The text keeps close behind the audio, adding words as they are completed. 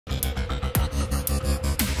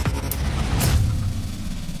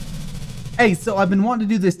Hey, so I've been wanting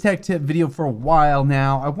to do this tech tip video for a while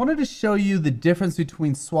now. I wanted to show you the difference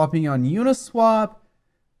between swapping on UNISWAP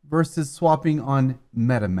versus swapping on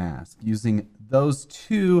MetaMask, using those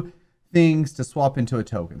two things to swap into a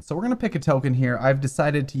token. So we're going to pick a token here. I've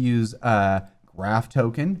decided to use a Graph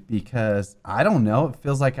token because, I don't know, it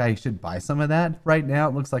feels like I should buy some of that right now.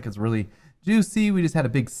 It looks like it's really juicy. We just had a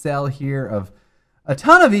big sell here of a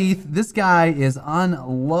ton of ETH. This guy is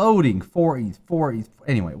unloading 4 ETH, 4 ETH.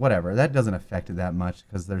 Anyway, whatever. That doesn't affect it that much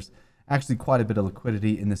because there's actually quite a bit of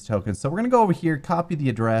liquidity in this token. So we're going to go over here, copy the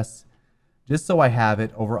address, just so I have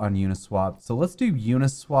it over on Uniswap. So let's do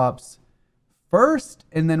Uniswaps first,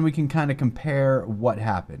 and then we can kind of compare what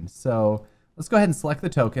happened. So let's go ahead and select the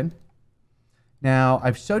token. Now,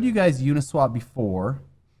 I've showed you guys Uniswap before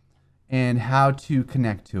and how to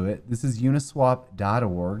connect to it. This is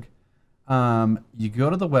uniswap.org. You go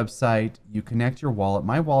to the website, you connect your wallet.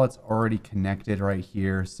 My wallet's already connected right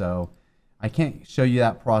here, so I can't show you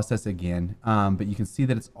that process again, but you can see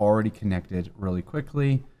that it's already connected really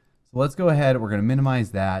quickly. So let's go ahead, we're gonna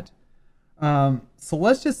minimize that. So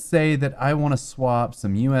let's just say that I wanna swap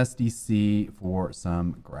some USDC for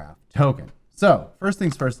some Graph token. So first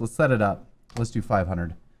things first, let's set it up. Let's do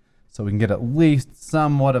 500. So we can get at least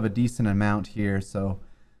somewhat of a decent amount here. So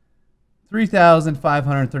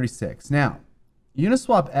 3,536. Now,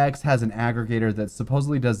 Uniswap X has an aggregator that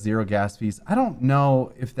supposedly does 0 gas fees. I don't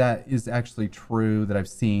know if that is actually true that I've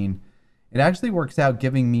seen. It actually works out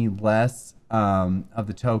giving me less of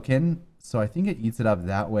the token. So I think it eats it up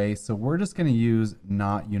that way. So we're just going to use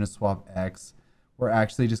not Uniswap X. We're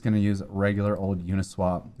actually just going to use regular old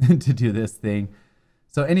Uniswap to do this thing.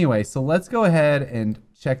 So anyway, so let's go ahead and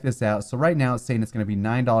check this out. So right now it's saying it's going to be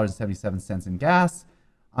 $9.77 in gas.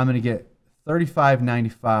 I'm going to get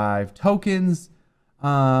 35.95 tokens.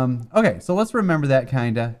 Okay, so let's remember that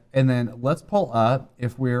kinda, and then let's pull up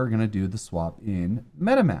if we're gonna do the swap in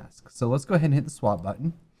MetaMask. So let's go ahead and hit the swap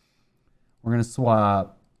button. We're gonna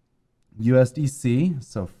swap USDC,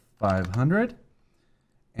 so 500,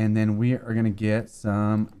 and then we are gonna get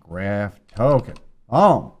some Graph token.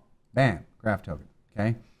 Oh, bam, Graph token.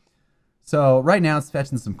 Okay, so right now it's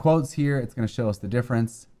fetching some quotes here. It's gonna show us the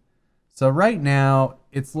difference. So right now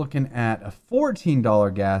it's looking at a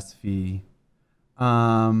 $14 gas fee,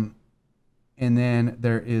 and then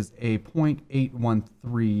there is a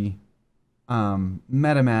 0.813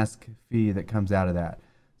 MetaMask fee that comes out of that.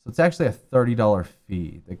 So it's actually a $30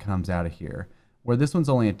 fee that comes out of here, where this one's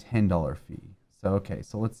only a $10 fee. So okay,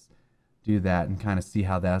 so let's do that and kind of see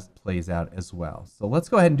how that plays out as well. So let's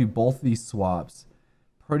go ahead and do both of these swaps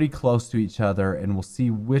pretty close to each other, and we'll see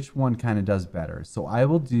which one kind of does better. So I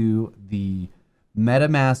will do the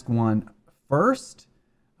MetaMask one first,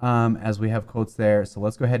 as we have quotes there. So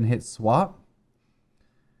let's go ahead and hit swap.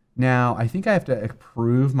 Now, I think I have to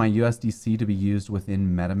approve my USDC to be used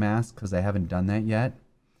within MetaMask because I haven't done that yet.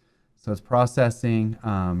 So it's processing.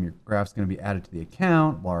 Your Graph's going to be added to the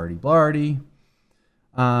account. Blardy, blardy.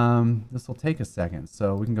 This will take a second.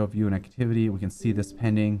 So we can go view an activity. We can see this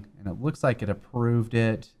pending, and it looks like it approved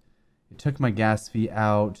it. It took my gas fee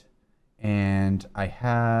out, and I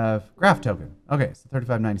have Graph token. Okay, so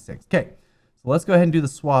 35.96. Okay, so let's go ahead and do the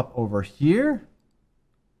swap over here.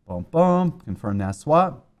 Boom, boom. Confirm that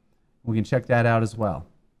swap. We can check that out as well.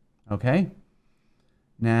 Okay.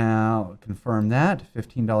 Now confirm that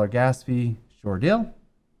 $15 gas fee. Sure deal. I'm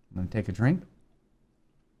gonna take a drink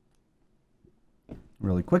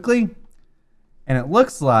really quickly, and it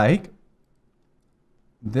looks like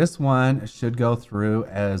this one should go through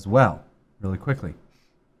as well really quickly.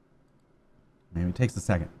 Maybe it takes a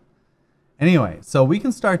second. Anyway, so we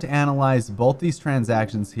can start to analyze both these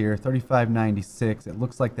transactions here. 35.96, it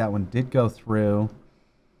looks like that one did go through.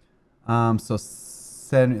 So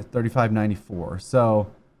 35.94. So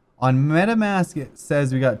on MetaMask it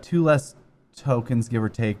says we got 2 less tokens, give or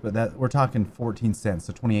take, but that we're talking 14 cents,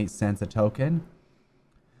 so 28 cents a token.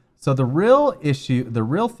 So the real issue, the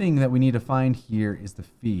real thing that we need to find here is the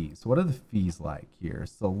fees. What are the fees like here?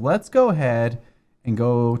 So let's go ahead and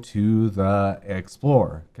go to the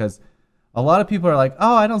Explorer, because a lot of people are like,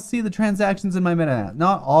 oh, I don't see the transactions in my MetaMask.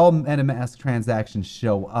 Not all MetaMask transactions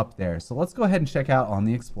show up there. So let's go ahead and check out on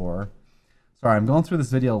the Explorer. Sorry, I'm going through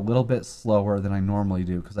this video a little bit slower than I normally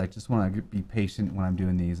do because I just want to be patient when I'm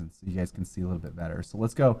doing these and so you guys can see a little bit better. So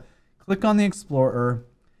let's go click on the Explorer,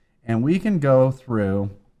 and we can go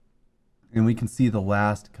through and we can see the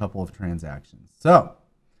last couple of transactions. So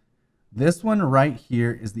this one right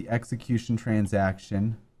here is the execution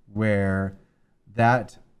transaction where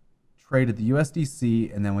that traded the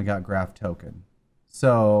USDC and then we got Graph token.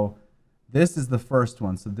 So this is the first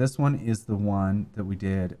one. So this one is the one that we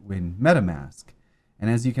did in MetaMask. And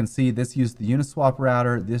as you can see, this used the Uniswap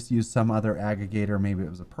router. This used some other aggregator. Maybe it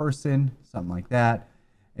was a person, something like that.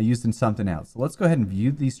 It used in something else. So let's go ahead and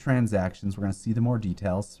view these transactions. We're going to see the more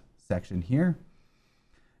details section here.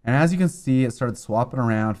 And as you can see, it started swapping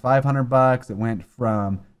around 500 bucks. It went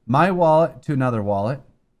from my wallet to another wallet.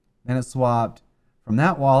 Then it swapped from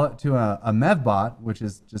that wallet to a MEVbot, which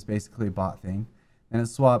is just basically a bot thing. And it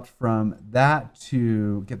swapped from that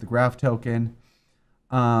to get the graph token.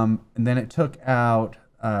 And then it took out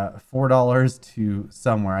 $4 to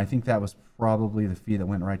somewhere. I think that was probably the fee that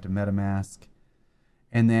went right to MetaMask.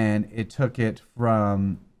 And then it took it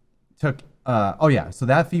from, so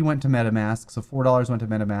that fee went to MetaMask. So $4 went to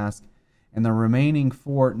MetaMask. And the remaining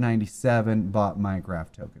 $4.97 bought my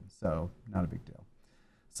graph token. So not a big deal.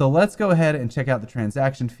 So let's go ahead and check out the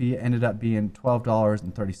transaction fee. It ended up being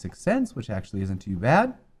 $12.36, which actually isn't too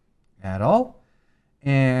bad at all.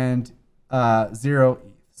 And 0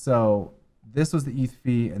 ETH. So this was the ETH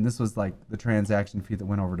fee, and this was like the transaction fee that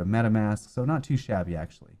went over to MetaMask. So not too shabby,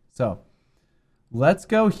 actually. So let's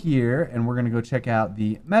go here, and we're going to go check out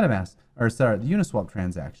the MetaMask, or sorry, the Uniswap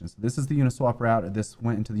transactions. So this is the Uniswap route. This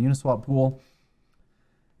went into the Uniswap pool.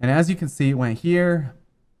 And as you can see, it went here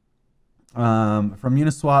from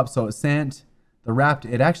Uniswap. So it sent the wrapped,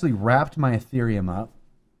 it actually wrapped my Ethereum up.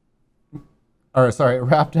 Or sorry, it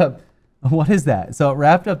wrapped up, what is that? So it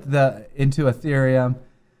wrapped up into Ethereum.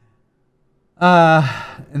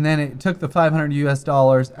 And then it took the $500 US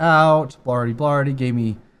out, blarty, gave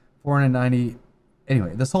me 490.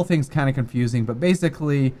 Anyway, this whole thing's kind of confusing, but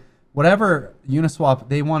basically whatever Uniswap,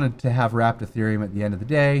 they wanted to have wrapped Ethereum at the end of the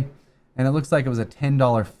day. And it looks like it was a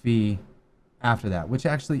 $10 fee after that, which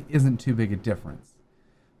actually isn't too big a difference.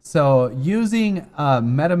 So using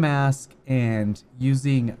MetaMask and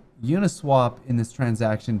using Uniswap in this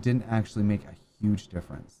transaction didn't actually make a huge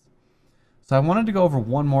difference. So I wanted to go over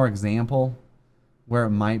one more example where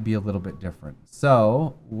it might be a little bit different.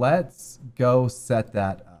 So let's go set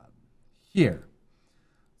that up here.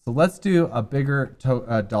 So let's do a bigger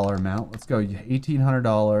dollar amount. Let's go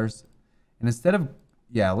 $1,800. And instead of,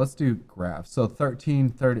 let's do graph. So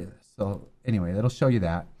 1330. So anyway, that'll show you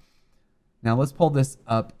that. Now let's pull this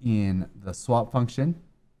up in the swap function.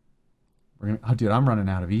 Oh, dude, I'm running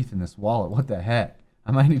out of ETH in this wallet. What the heck?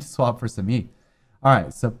 I might need to swap for some ETH. All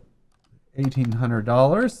right, so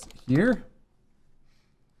 $1,800 here.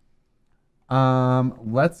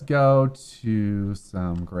 Let's go to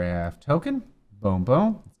some graph token. Boom,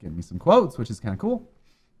 boom. Let's get me some quotes, which is kind of cool.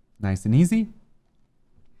 Nice and easy.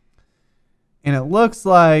 And it looks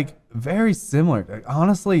like very similar.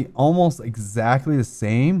 Honestly, almost exactly the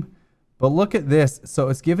same. But look at this. So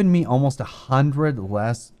it's given me almost 100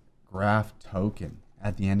 less graph token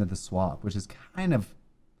at the end of the swap, which is kind of,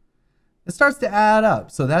 it starts to add up.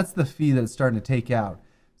 So that's the fee that it's starting to take out.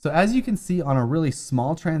 So as you can see on a really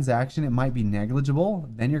small transaction, it might be negligible.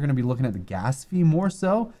 Then you're going to be looking at the gas fee more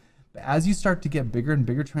so. But as you start to get bigger and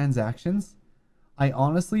bigger transactions, I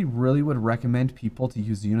honestly really would recommend people to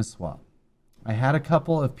use Uniswap. I had a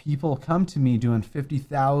couple of people come to me doing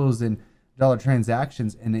 $50,000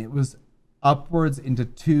 transactions, and it was upwards into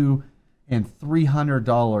 $200 and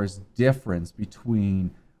 $300 difference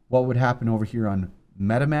between what would happen over here on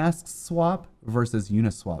MetaMask swap versus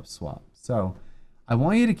Uniswap swap. So I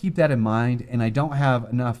want you to keep that in mind, and I don't have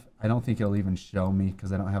enough, I don't think it'll even show me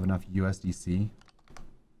because I don't have enough USDC.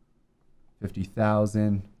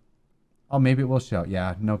 50,000. Oh, maybe it will show.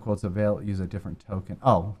 Yeah, no quotes available. Use a different token.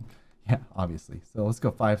 Oh, yeah, obviously. So let's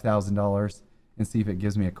go $5,000 and see if it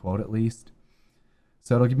gives me a quote at least.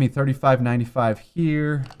 So it'll give me $35.95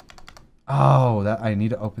 here. Oh, that I need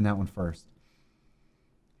to open that one first.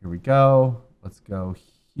 Here we go. Let's go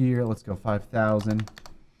here. Let's go 5,000.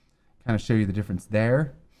 Kind of show you the difference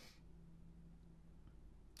there.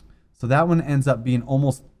 So that one ends up being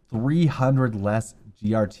almost 300 less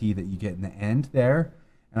GRT that you get in the end there.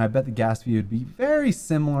 And I bet the gas fee would be very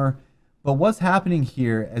similar. But what's happening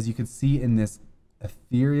here, as you can see in this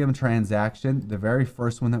Ethereum transaction, the very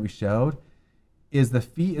first one that we showed, is the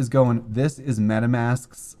fee is going, this is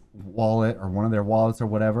MetaMask's wallet or one of their wallets or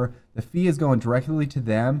whatever. The fee is going directly to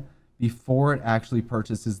them before it actually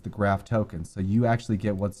purchases the graph token. So you actually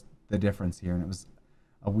get what's the difference here. And it was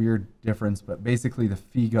a weird difference, but basically the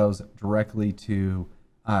fee goes directly to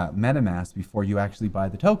MetaMask before you actually buy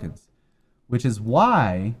the tokens, which is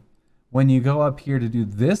why when you go up here to do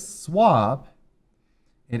this swap,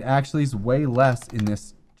 it actually is way less in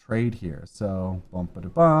this trade here. So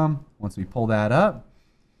bum, once we pull that up,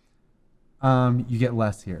 you get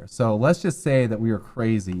less here. So let's just say that we were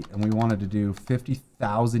crazy and we wanted to do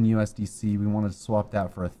 50,000 USDC. We wanted to swap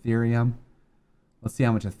that for Ethereum. Let's see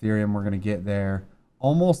how much Ethereum we're going to get there.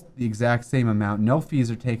 almost the exact same amount. No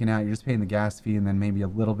fees are taken out. You're just paying the gas fee and then maybe a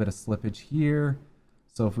little bit of slippage here.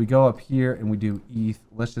 So if we go up here and we do ETH,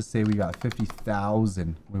 let's just say we got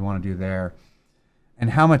 50,000 we want to do there. And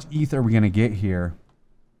how much ETH are we going to get here?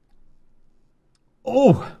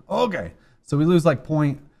 Oh, okay. So we lose like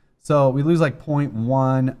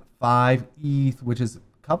 0.15 ETH, which is a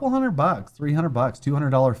couple $100, $300,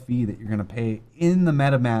 $200 fee that you're going to pay in the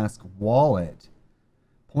MetaMask wallet.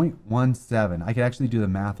 0.17. I could actually do the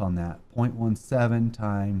math on that. 0.17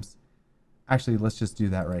 times, actually, let's just do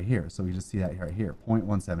that right here. So we just see that right here,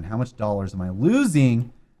 0.17. How much dollars am I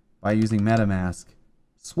losing by using MetaMask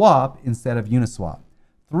swap instead of Uniswap?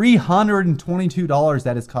 $322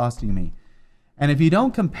 that is costing me. And if you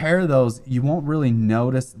don't compare those, you won't really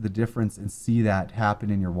notice the difference and see that happen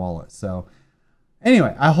in your wallet. So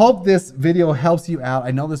anyway, I hope this video helps you out.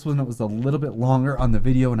 I know this one was a little bit longer on the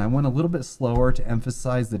video and I went a little bit slower to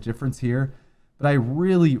emphasize the difference here, but I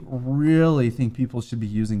really, really think people should be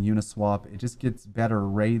using Uniswap. It just gets better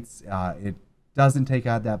rates. It doesn't take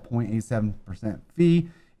out that 0.87% fee.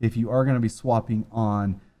 If you are going to be swapping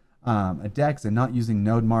on a DEX and not using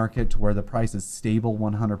Node Market to where the price is stable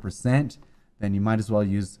 100%, then you might as well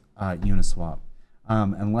use Uniswap.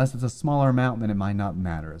 Unless it's a smaller amount, then it might not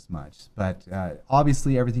matter as much. But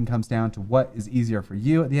obviously, everything comes down to what is easier for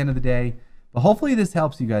you at the end of the day. But hopefully this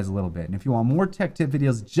helps you guys a little bit. And if you want more tech tip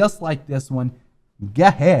videos just like this one, go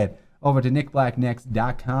ahead over to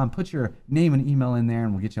nickblacknext.com. Put your name and email in there,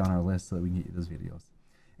 and we'll get you on our list so that we can get you those videos.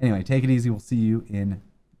 Anyway, take it easy. We'll see you in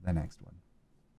the next one.